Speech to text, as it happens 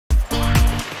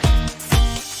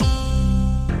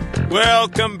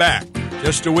Welcome back.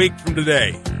 Just a week from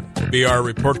today will be our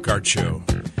report card show.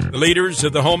 The leaders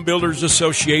of the Home Builders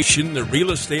Association, the Real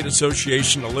Estate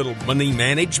Association, a little money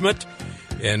management,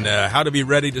 and how to be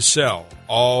ready to sell.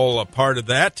 All a part of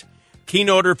that.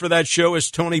 Keynoter for that show is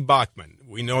Tony Bachman.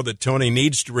 We know that Tony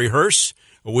needs to rehearse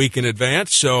a week in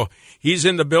advance, so he's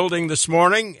in the building this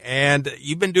morning, and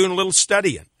you've been doing a little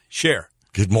studying. Share.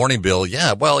 Good morning, Bill.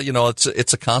 Yeah, well,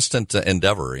 it's a constant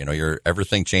endeavor.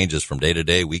 Everything changes from day to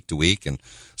day, week to week, and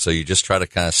so you just try to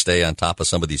kind of stay on top of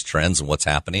some of these trends and what's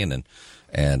happening.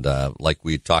 And like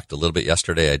we talked a little bit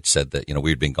yesterday, I'd said that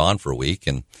we'd been gone for a week,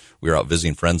 and we were out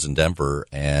visiting friends in Denver,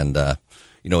 and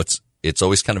it's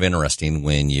always kind of interesting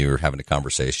when you're having a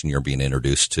conversation, you're being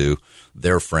introduced to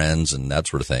their friends and that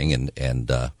sort of thing, and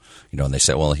they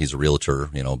say, well, he's a realtor,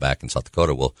 back in South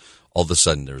Dakota. Well, all of a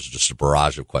sudden there's just a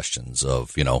barrage of questions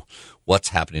of, what's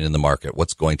happening in the market,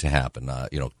 what's going to happen.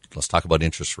 Let's talk about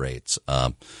interest rates,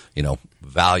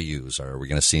 values. Are we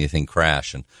going to see anything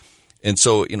crash? And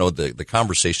so, the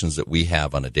conversations that we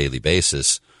have on a daily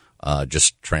basis,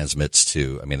 just transmits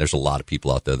to, there's a lot of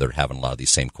people out there that are having a lot of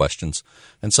these same questions.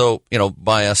 And so,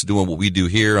 by us doing what we do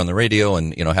here on the radio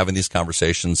and, having these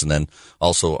conversations, and then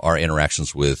also our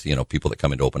interactions with, people that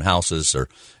come into open houses or,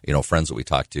 friends that we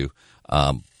talk to,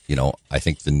 I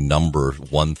think the number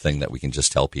one thing that we can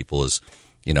just tell people is,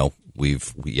 we're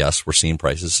seeing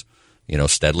prices,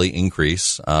 steadily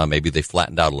increase. Maybe they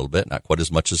flattened out a little bit, not quite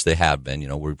as much as they have been.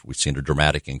 We've seen a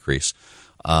dramatic increase,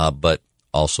 but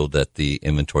also that the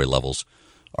inventory levels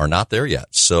are not there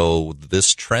yet. So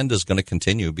this trend is going to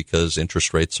continue because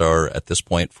interest rates are, at this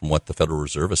point, from what the Federal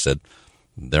Reserve has said,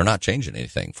 they're not changing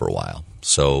anything for a while.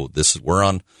 So this is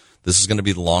going to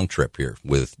be the long trip here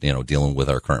with, dealing with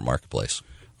our current marketplace.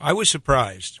 I was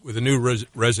surprised with the new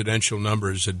residential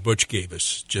numbers that Butch gave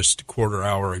us just a quarter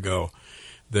hour ago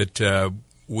that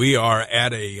we are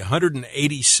at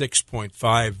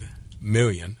 186.5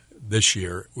 million this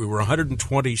year. We were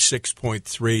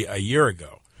 126.3 a year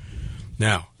ago.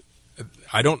 Now,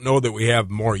 I don't know that we have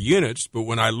more units, but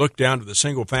when I look down to the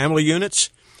single-family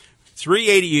units,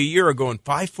 380 a year ago and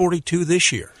 542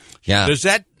 this year. Yeah. Does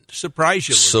that surprise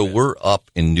you a little bit? We're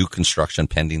up in new construction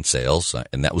pending sales,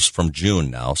 and that was from June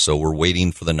now. So we're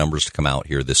waiting for the numbers to come out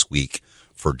here this week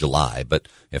for July. But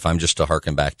if I'm just to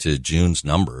harken back to June's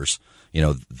numbers,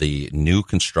 the new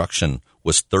construction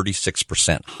was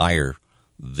 36% higher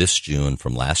this June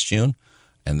from last June.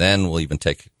 And then we'll even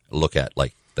take a look at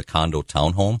like the Condo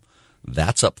Townhome.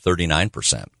 That's up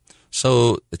 39%.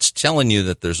 So it's telling you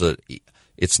that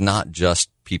it's not just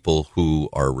people who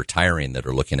are retiring that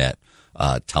are looking at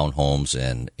townhomes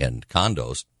and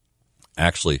condos.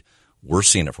 Actually, we're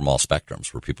seeing it from all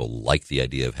spectrums where people like the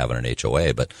idea of having an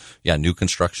HOA. But yeah, new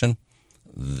construction,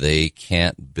 they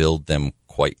can't build them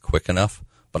quite quick enough.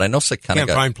 But I know they kind of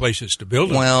can't find places to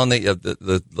build them. Well, and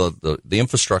the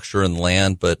infrastructure and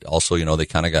land, but also they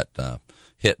kind of got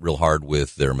hit real hard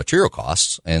with their material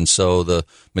costs, and so the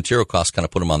material costs kind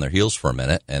of put them on their heels for a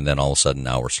minute, and then all of a sudden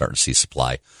now we're starting to see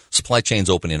supply chains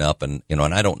opening up, and and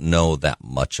I don't know that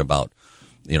much about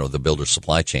the builder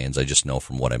supply chains. I just know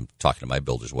from what I'm talking to my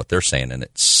builders what they're saying, and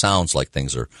it sounds like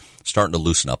things are starting to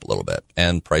loosen up a little bit,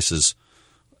 and prices.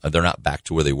 They're not back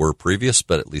to where they were previous,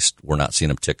 but at least we're not seeing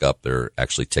them tick up. They're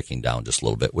actually ticking down just a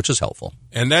little bit, which is helpful.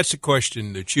 And that's a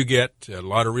question that you get, a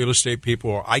lot of real estate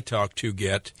people I talk to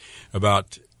get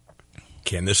about,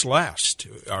 can this last?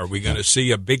 Are we going to see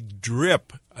a big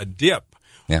dip,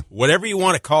 whatever you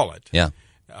want to call it,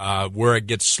 where it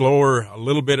gets slower a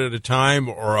little bit at a time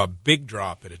or a big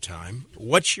drop at a time?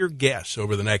 What's your guess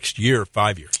over the next year,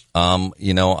 5 years?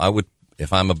 I would.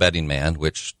 If I'm a betting man,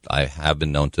 which I have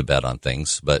been known to bet on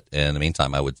things, but in the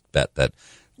meantime, I would bet that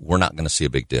we're not going to see a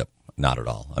big dip. Not at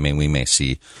all. We may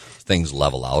see things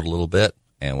level out a little bit.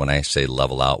 And when I say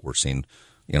level out, we're seeing,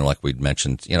 like we'd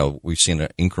mentioned, we've seen an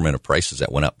increment of prices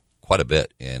that went up quite a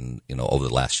bit in, over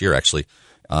the last year. Actually,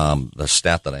 the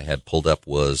stat that I had pulled up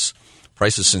was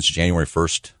prices since January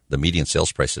 1st, the median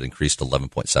sales price had increased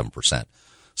 11.7%.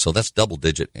 So that's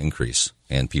double-digit increase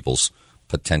in people's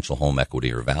potential home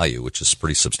equity or value, which is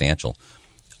pretty substantial.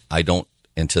 I don't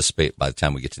anticipate by the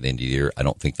time we get to the end of the year, I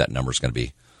don't think that number is going to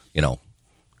be,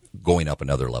 going up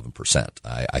another 11%.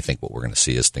 I think what we're going to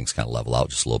see is things kind of level out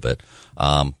just a little bit.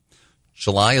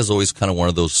 July is always kind of one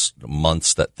of those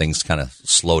months that things kind of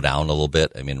slow down a little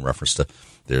bit. In reference to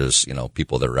there's,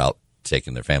 people that are out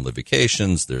taking their family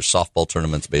vacations, there's softball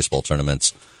tournaments, baseball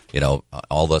tournaments,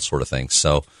 all that sort of thing.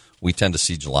 So we tend to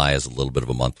see July as a little bit of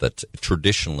a month that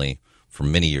traditionally for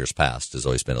many years past has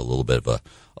always been a little bit of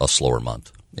a slower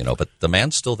month, but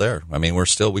demand's still there.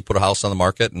 We put a house on the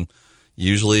market and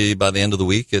usually by the end of the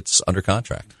week it's under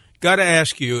contract. Got to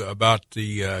ask you about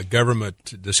the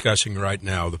government discussing right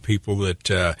now, the people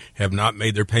that have not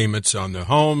made their payments on the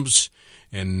homes,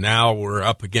 and now we're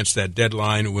up against that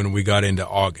deadline when we got into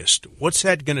August. What's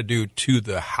that going to do to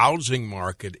the housing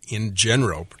market in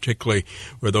general, particularly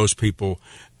where those people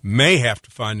may have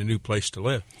to find a new place to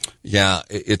live? Yeah,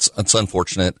 it's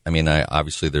unfortunate. I mean,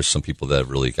 obviously there's some people that have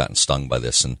really gotten stung by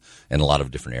this in a lot of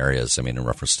different areas. I mean, in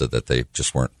reference to that they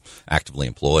just weren't actively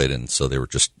employed, and so they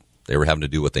were having to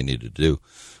do what they needed to do.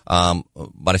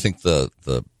 But I think the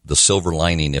silver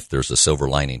lining, if there's a silver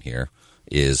lining here,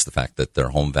 is the fact that their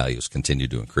home values continue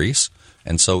to increase.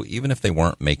 And so even if they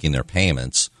weren't making their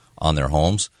payments on their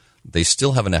homes, they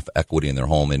still have enough equity in their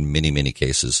home in many, many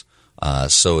cases.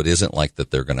 So it isn't like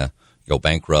that they're going to go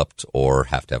bankrupt or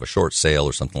have to have a short sale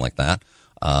or something like that.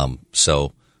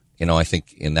 So, I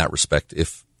think in that respect,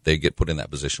 if they get put in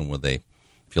that position where they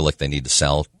feel like they need to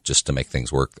sell just to make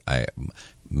things work,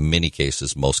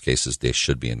 most cases, they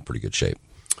should be in pretty good shape.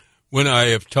 When I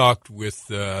have talked with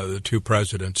the two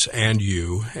presidents and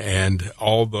you and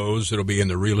all those that will be in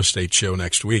the real estate show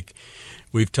next week,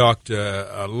 we've talked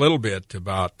a little bit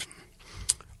about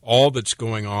all that's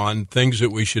going on, things that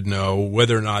we should know,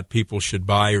 whether or not people should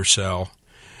buy or sell.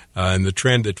 And the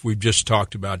trend that we've just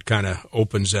talked about kind of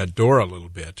opens that door a little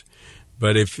bit.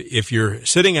 But if you're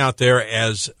sitting out there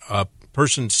as a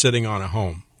person sitting on a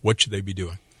home, what should they be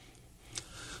doing?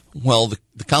 Well,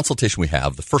 the consultation we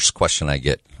have, the first question I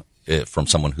get from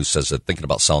someone who says that thinking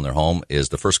about selling their home is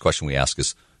the first question we ask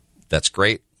is, that's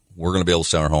great. We're going to be able to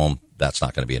sell our home. That's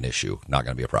not going to be an issue, not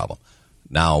going to be a problem.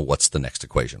 Now, what's the next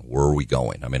equation? Where are we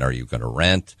going? I mean, are you going to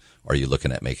rent? Are you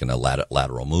looking at making a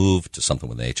lateral move to something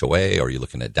with an HOA? Are you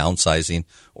looking at downsizing?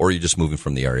 Or are you just moving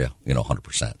from the area,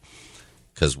 100%?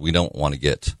 Because we don't want to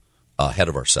get ahead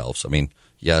of ourselves. I mean,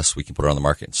 yes, we can put it on the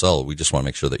market and sell. We just want to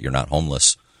make sure that you're not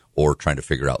homeless or trying to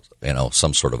figure out,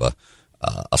 some sort of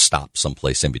a stop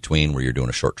someplace in between where you're doing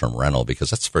a short-term rental, because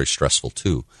that's very stressful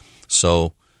too.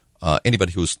 So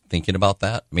anybody who's thinking about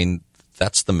that, I mean,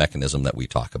 that's the mechanism that we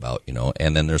talk about,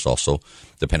 and then there's also,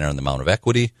 depending on the amount of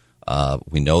equity,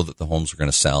 we know that the homes are going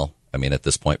to sell. I mean, at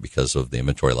this point, because of the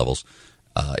inventory levels,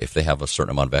 if they have a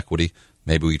certain amount of equity,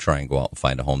 maybe we try and go out and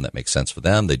find a home that makes sense for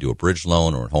them. They do a bridge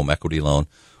loan or a home equity loan.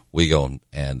 We go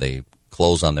and they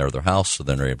close on their other house, so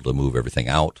then they're able to move everything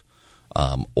out.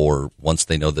 Or once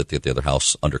they know that they get the other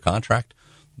house under contract,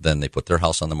 then they put their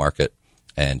house on the market,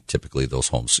 and typically those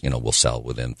homes, will sell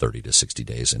within 30 to 60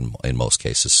 days in most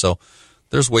cases. So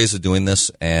there's ways of doing this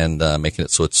and making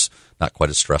it so it's not quite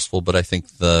as stressful. But I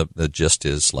think the gist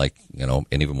is, like,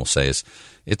 anyone will say, is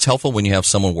it's helpful when you have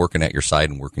someone working at your side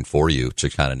and working for you to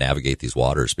kind of navigate these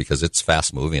waters, because it's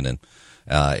fast moving and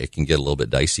it can get a little bit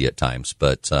dicey at times.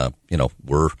 But,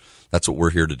 that's what we're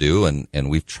here to do. And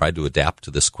we've tried to adapt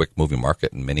to this quick moving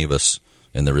market. And many of us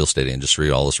in the real estate industry,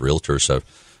 all us realtors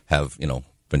have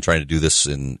been trying to do this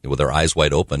with our eyes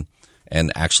wide open.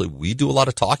 And actually, we do a lot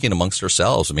of talking amongst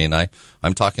ourselves. I mean,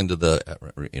 I'm talking to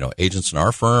the agents in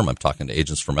our firm. I'm talking to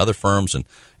agents from other firms, and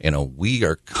we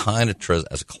are kind of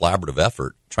as a collaborative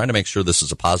effort trying to make sure this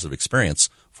is a positive experience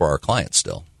for our clients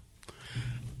still.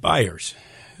 Buyers,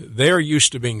 they're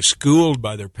used to being schooled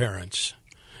by their parents.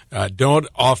 Don't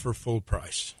offer full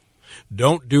price.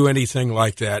 Don't do anything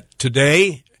like that.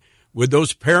 Today, with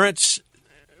those parents,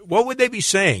 what would they be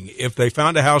saying if they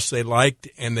found a house they liked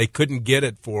and they couldn't get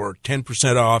it for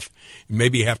 10% off,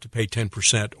 maybe you have to pay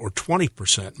 10% or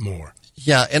 20% more?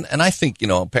 Yeah, and I think,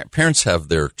 parents have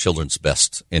their children's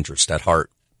best interest at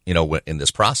heart, in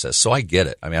this process. So I get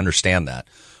it. I mean, I understand that.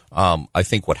 I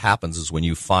think what happens is when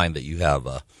you find that you have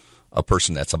a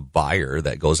person that's a buyer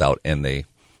that goes out and they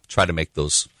try to make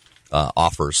those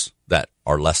offers that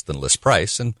are less than list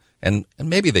price, and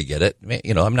maybe they get it.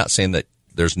 I'm not saying that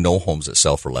there's no homes that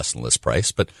sell for less than list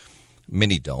price, but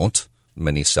many don't.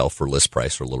 Many sell for list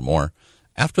price or a little more.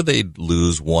 After they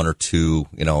lose one or two,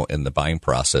 in the buying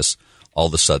process, all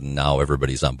of a sudden now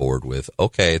everybody's on board with,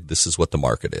 okay, this is what the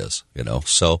market is,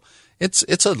 So it's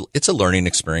a learning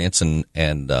experience,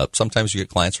 and sometimes you get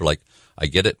clients who are like, I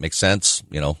get it, makes sense,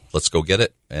 let's go get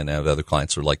it. And I have other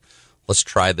clients who are like, let's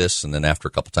try this. And then after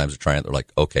a couple times of trying it, they're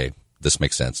like, okay, this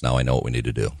makes sense. Now I know what we need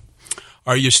to do.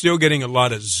 Are you still getting a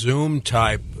lot of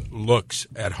Zoom-type looks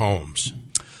at homes?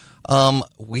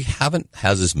 We haven't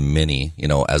had as many,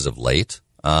 as of late.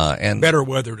 And better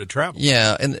weather to travel.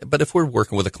 Yeah, but if we're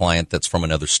working with a client that's from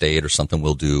another state or something,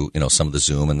 we'll do, some of the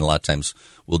Zoom. And a lot of times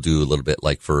we'll do a little bit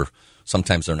like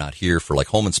sometimes they're not here for like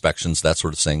home inspections, that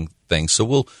sort of thing. So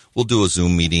we'll do a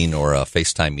Zoom meeting or a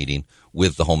FaceTime meeting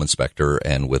with the home inspector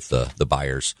and with the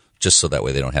buyers, just so that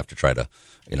way they don't have to try to,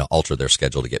 alter their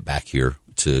schedule to get back here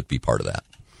to be part of that.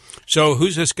 So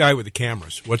who's this guy with the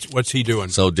cameras? What's he doing?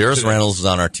 So Darius today? Reynolds is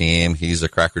on our team. He's a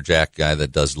crackerjack guy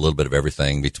that does a little bit of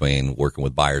everything between working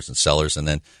with buyers and sellers, and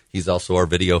then he's also our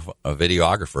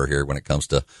videographer here when it comes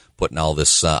to putting all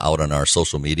this out on our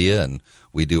social media. And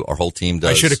we do, our whole team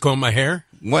does. I should have combed my hair.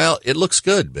 Well, it looks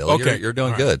good, Bill. Okay. You're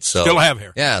doing All right. good. So Still have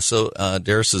hair. Yeah. So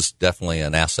Darius is definitely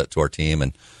an asset to our team,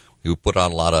 and we put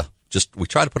on a lot of we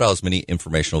try to put out as many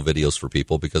informational videos for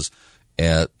people because.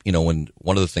 When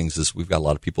one of the things is we've got a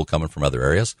lot of people coming from other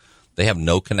areas, they have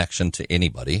no connection to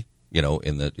anybody, they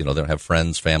don't have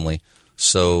friends, family.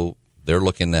 So they're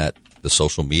looking at the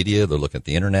social media, they're looking at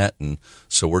the internet. And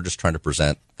so we're just trying to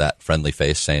present that friendly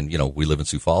face saying, we live in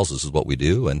Sioux Falls. This is what we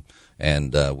do.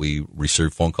 And we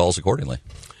receive phone calls accordingly.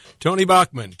 Tony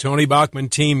Bachman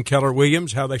team, Keller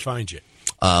Williams, how they find you?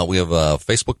 We have a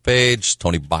Facebook page,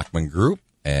 Tony Bachman Group.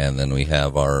 And then we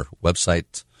have our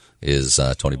website is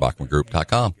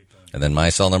TonyBachmanGroup.com. And then my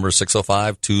cell number is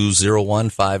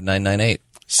 605-201-5998.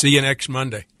 See you next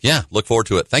Monday. Yeah, look forward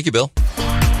to it. Thank you, Bill.